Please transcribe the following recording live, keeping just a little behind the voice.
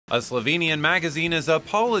A Slovenian magazine is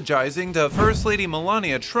apologizing to First Lady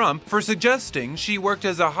Melania Trump for suggesting she worked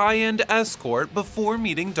as a high-end escort before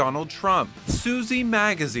meeting Donald Trump. Susie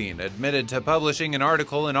magazine admitted to publishing an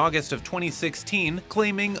article in August of 2016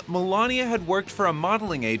 claiming Melania had worked for a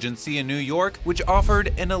modeling agency in New York which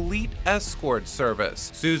offered an elite escort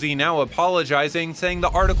service. Susie now apologizing, saying the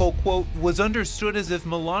article, quote, was understood as if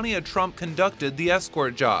Melania Trump conducted the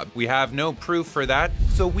escort job. We have no proof for that,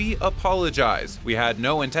 so we apologize. We had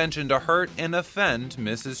no intention to hurt and offend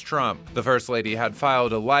Mrs. Trump. The First Lady had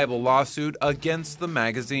filed a libel lawsuit against the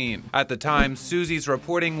magazine. At the time, Susie's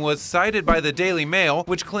reporting was cited by the Daily Mail,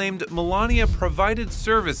 which claimed Melania provided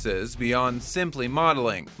services beyond simply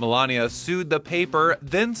modeling. Melania sued the paper,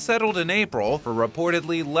 then settled in April for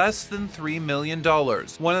reportedly less than $3 million,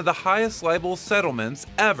 one of the highest libel settlements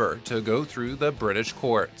ever to go through the British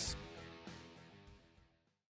courts.